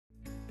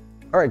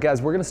All right,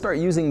 guys, we're gonna start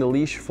using the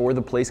leash for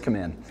the place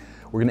command.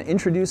 We're gonna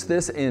introduce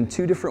this in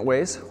two different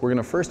ways. We're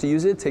gonna first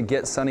use it to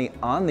get Sunny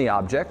on the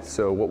object,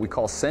 so what we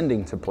call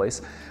sending to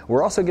place.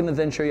 We're also gonna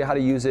then show you how to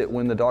use it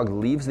when the dog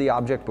leaves the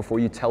object before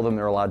you tell them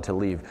they're allowed to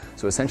leave.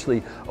 So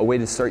essentially a way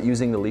to start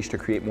using the leash to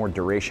create more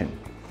duration.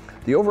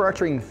 The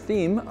overarching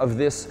theme of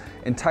this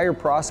entire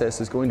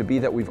process is going to be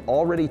that we've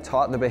already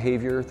taught the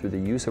behavior through the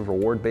use of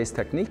reward-based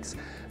techniques.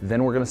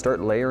 Then we're going to start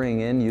layering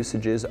in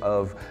usages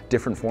of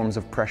different forms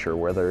of pressure,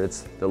 whether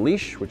it's the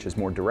leash, which is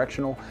more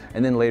directional,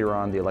 and then later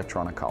on the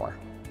electronic collar.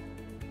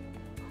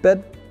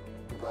 Bed.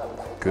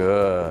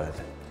 Good.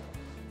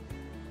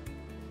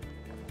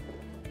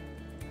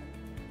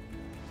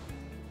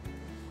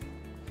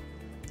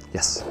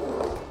 Yes.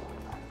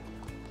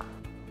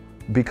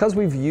 Because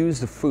we've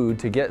used the food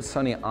to get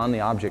Sunny on the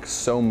object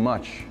so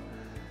much,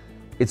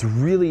 it's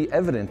really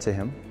evident to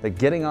him that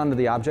getting onto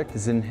the object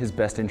is in his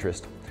best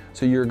interest.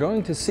 So you're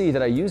going to see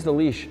that I use the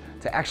leash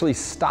to actually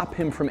stop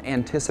him from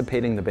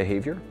anticipating the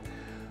behavior,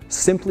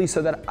 simply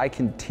so that I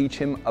can teach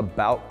him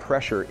about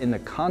pressure in the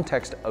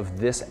context of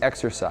this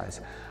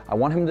exercise. I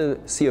want him to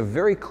see a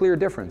very clear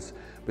difference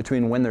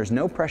between when there's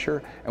no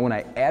pressure and when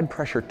I add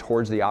pressure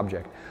towards the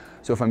object.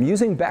 So if I'm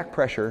using back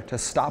pressure to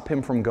stop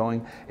him from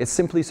going, it's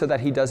simply so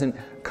that he doesn't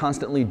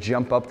constantly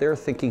jump up there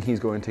thinking he's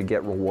going to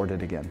get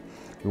rewarded again.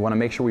 We want to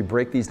make sure we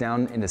break these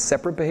down into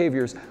separate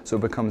behaviors so it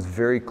becomes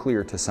very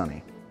clear to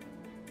Sunny.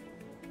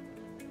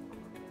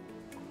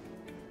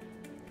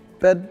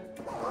 Bed.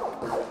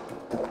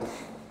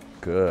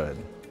 Good.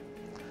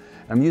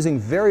 I'm using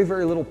very,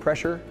 very little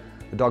pressure.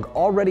 The dog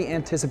already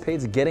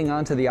anticipates getting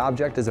onto the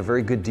object is a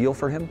very good deal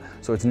for him,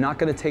 so it's not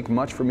going to take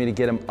much for me to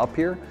get him up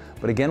here.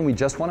 But again, we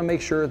just want to make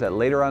sure that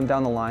later on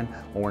down the line,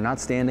 when we're not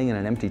standing in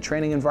an empty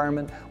training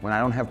environment, when I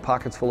don't have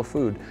pockets full of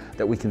food,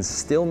 that we can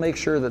still make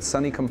sure that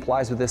Sunny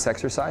complies with this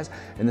exercise.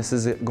 And this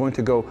is going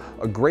to go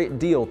a great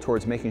deal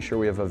towards making sure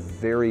we have a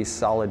very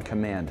solid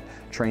command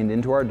trained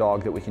into our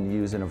dog that we can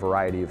use in a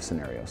variety of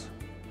scenarios.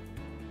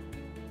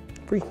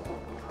 Free.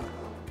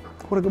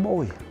 What a good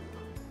boy.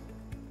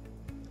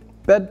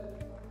 Bed.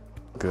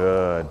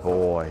 Good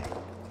boy.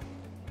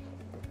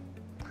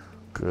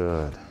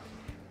 Good.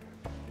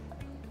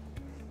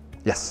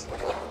 Yes.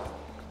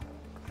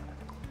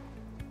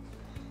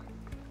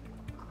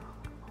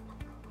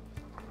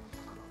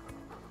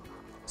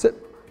 Sit.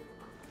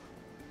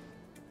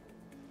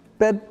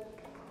 Bed.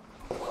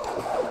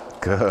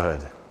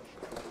 Good.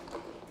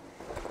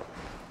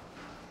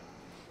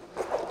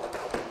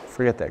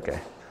 Forget that guy.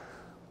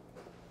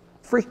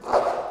 Free.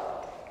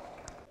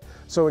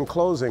 So in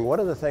closing, one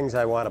of the things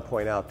I want to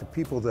point out to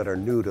people that are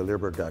new to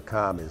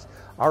Leerburg.com is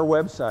our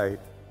website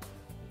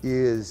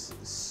is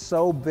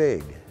so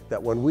big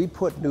that when we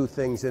put new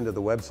things into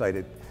the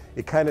website,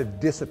 it kind of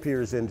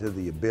disappears into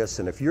the abyss.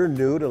 And if you're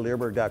new to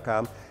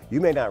Leerburg.com, you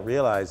may not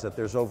realize that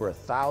there's over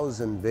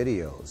 1,000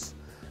 videos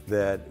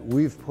that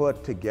we've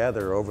put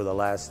together over the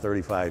last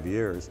 35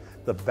 years.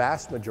 The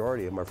vast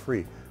majority of them are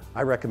free.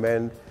 I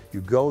recommend you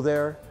go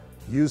there,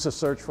 use the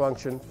search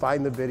function,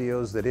 find the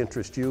videos that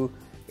interest you,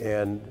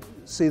 and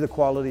see the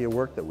quality of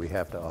work that we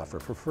have to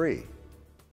offer for free.